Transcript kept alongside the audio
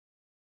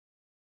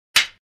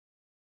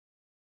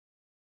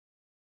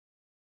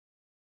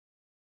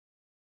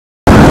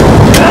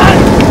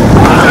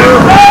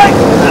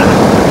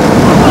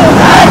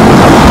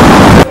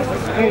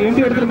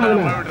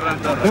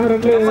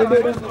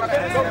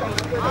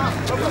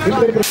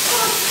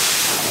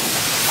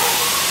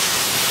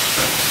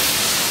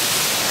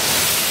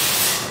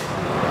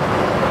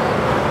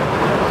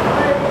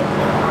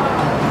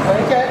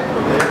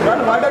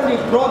Why don't you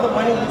throw the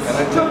money?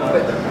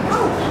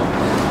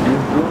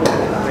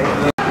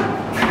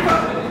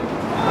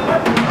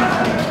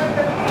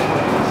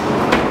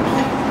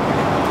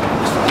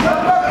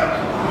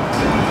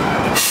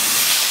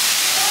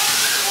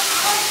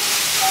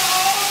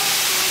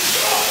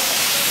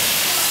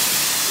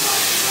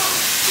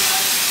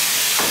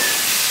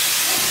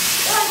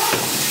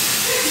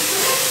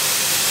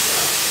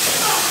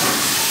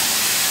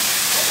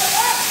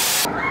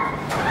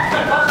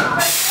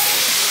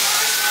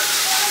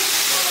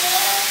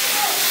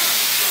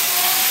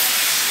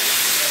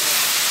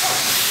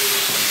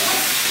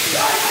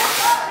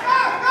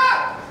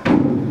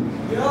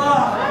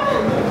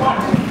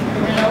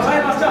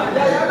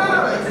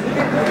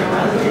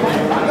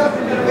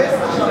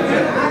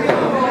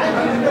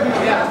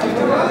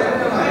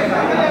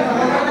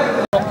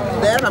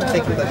 There I'm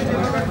taking that.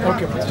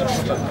 Okay.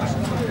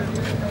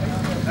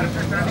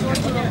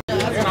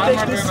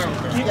 Take this.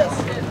 Yes.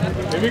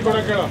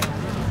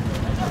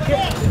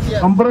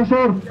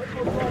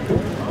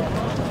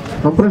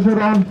 Compressor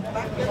on.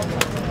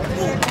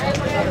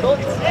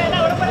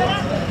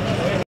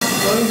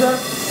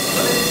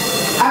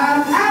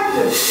 And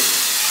action.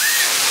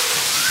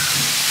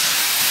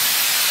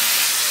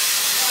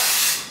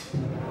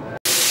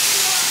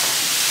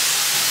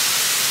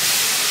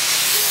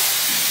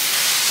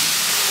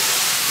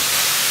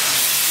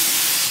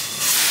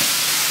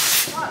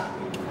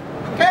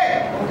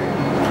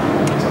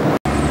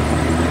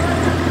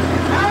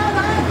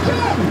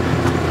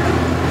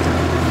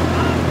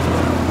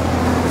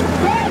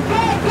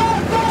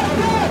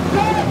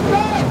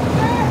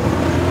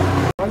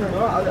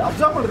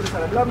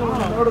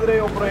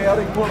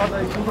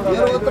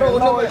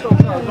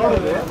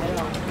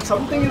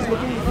 Something is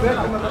looking great.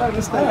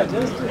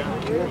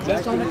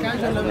 Just on the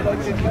casual level.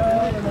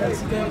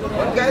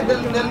 One guy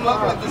they'll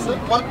walk like this.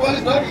 One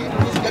is not.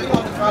 He's getting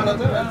on the car and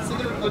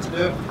cigarette goes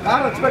there.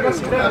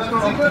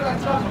 Cigarette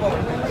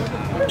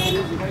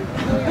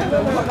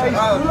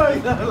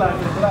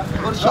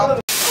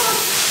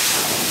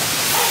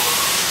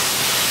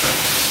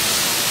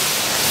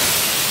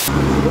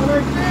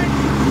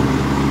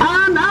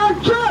And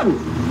action.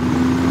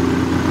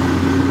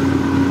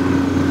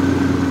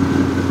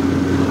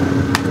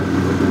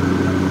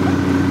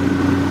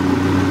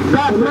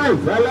 That's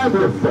nice. I like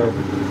this stuff.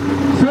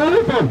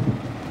 Super.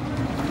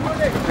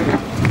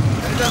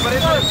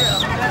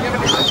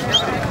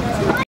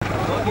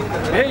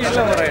 Hey,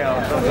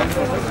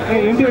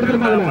 India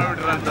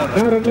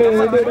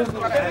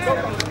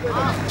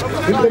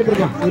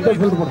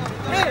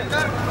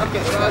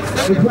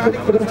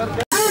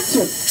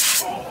Action.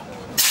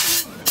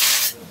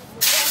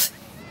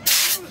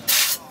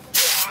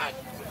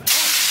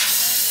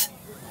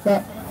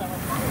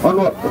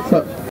 Onward,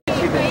 sir.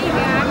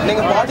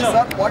 Body,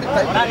 sir. Body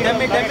type.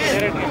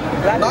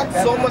 Not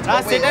so much.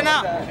 Don't take it.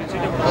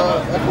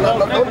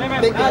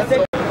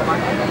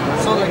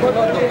 So like the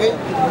way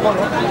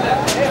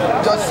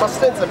just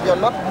sustain, sir. You're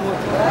not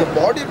your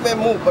body may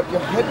move, but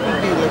your head will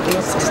be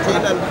like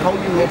sustain and how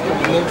you make it.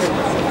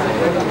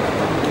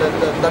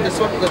 That is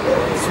what the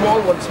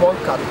small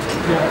cut.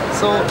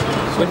 So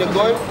when you're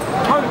going,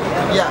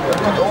 yeah,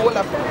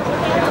 overlap,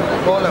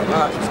 other,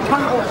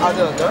 and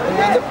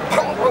then the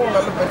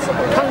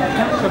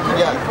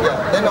yeah.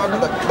 Then after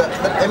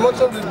that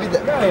emotion will be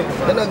there.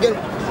 Then again,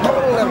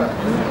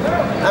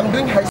 I'm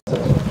doing high.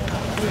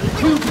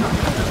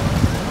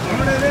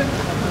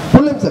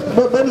 Pull him, sir.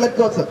 No, don't let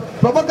go, sir.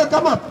 Prabhakar,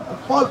 come up.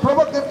 Paul,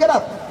 Prabhakar, get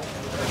up.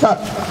 Start.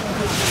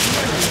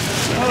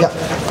 Yeah,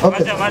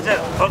 okay.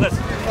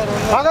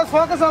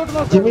 Focus out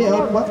now. Jimmy,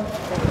 out, ma.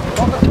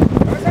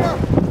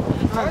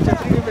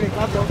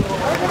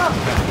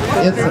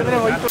 Yes, sir.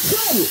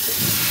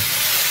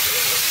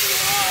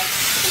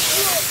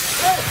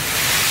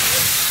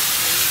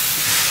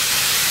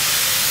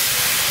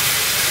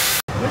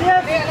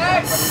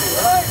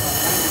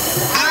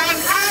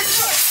 And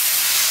action.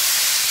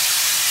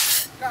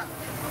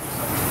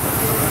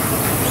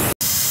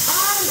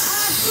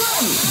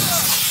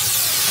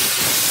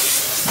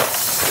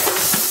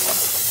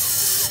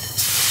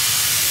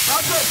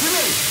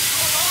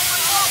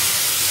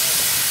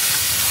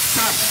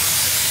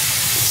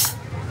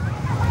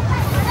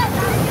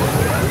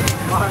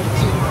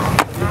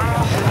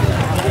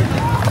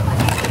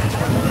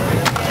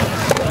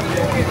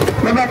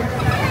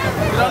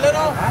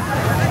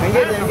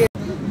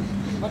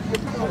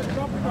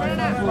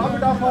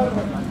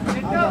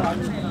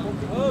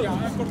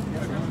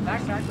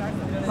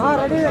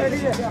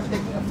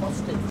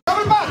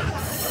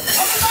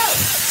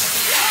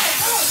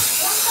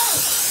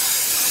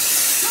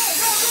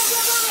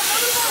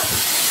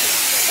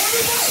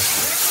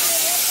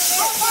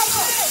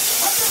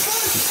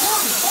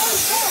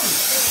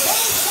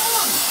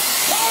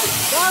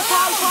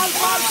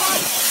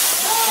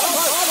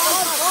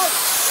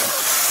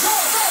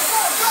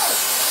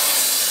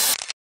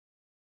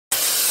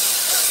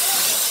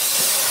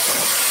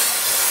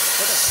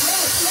 Behind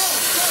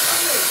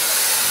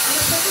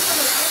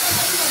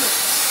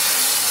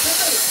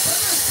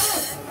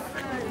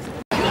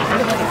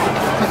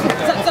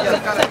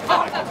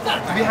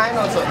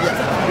also, yeah.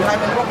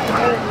 Behind and go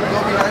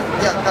behind.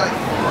 Yeah, correct.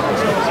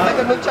 Like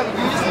a nunchak.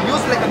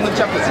 Use like a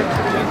nunchak.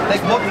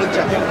 Like both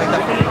nunchak. Like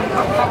that.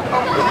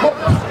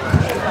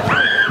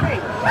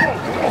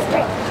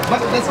 But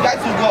these guys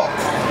will go.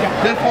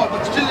 They'll fall,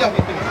 but still you're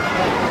hitting.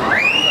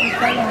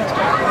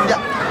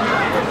 Yeah.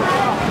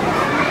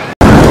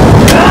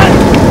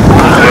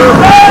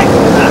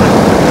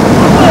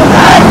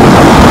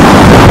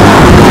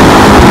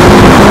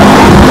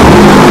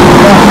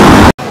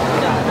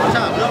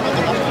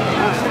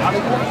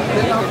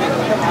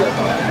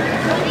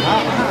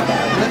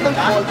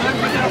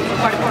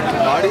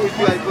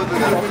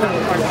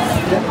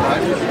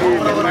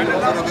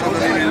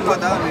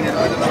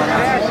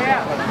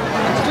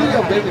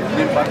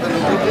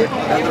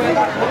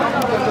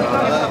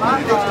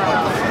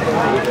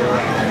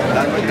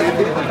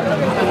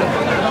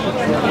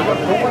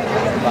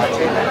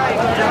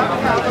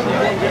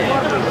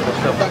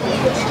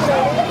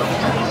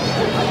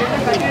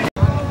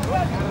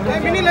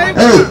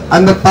 Hey,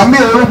 and the tummy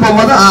over for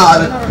mother.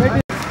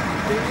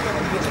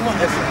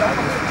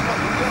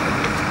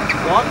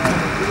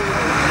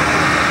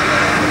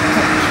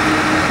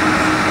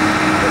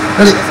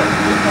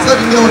 Sir,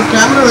 in your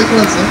camera,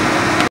 sir.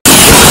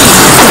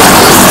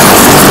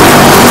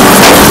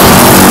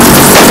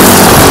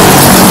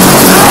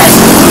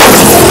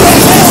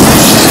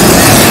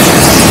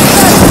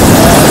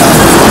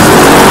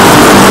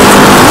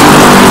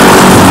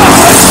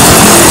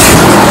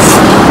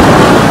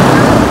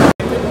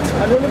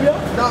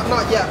 No,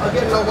 yeah,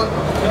 again, no one.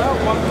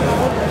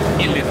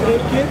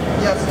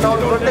 Yes, now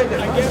rotate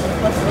it.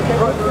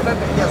 Rotate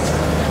it, yes.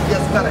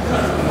 Yes, correct.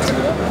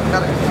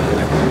 Correct.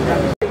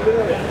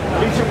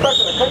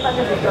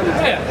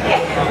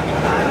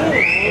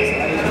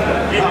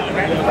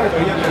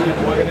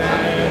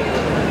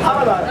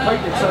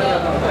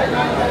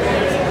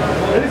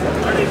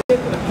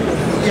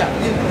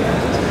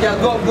 Yeah,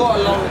 go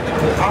along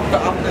after.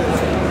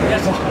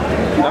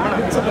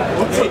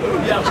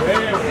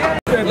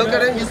 Look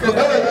at him, he's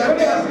looking at him.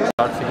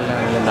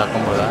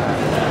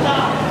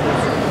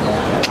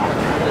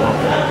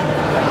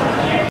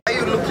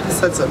 You look to the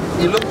side, sir.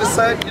 You look this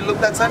side, you look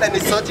that side, and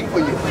he's searching for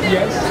you.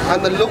 Yes.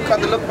 And the look,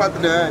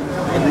 partner.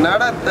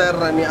 Nada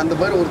terrani, and the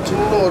bird or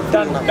chino or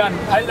Done.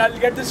 I'll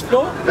get this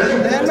flow.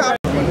 Then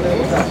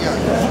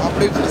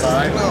update this.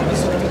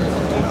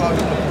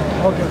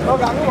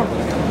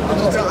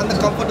 Okay. And the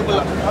comfortable.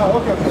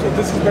 Okay. So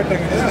this is better.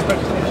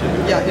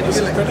 Yeah, it will be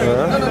like.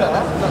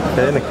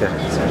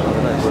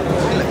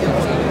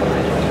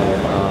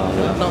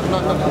 No.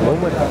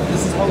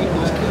 This is how it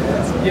goes.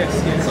 Yes.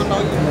 So now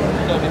you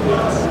turn it.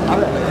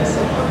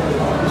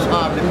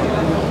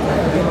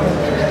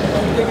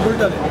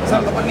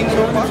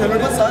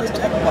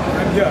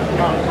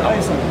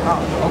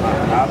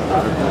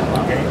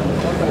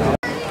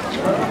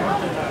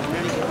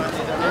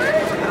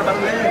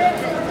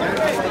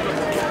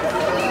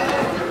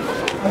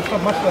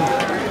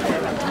 Okay.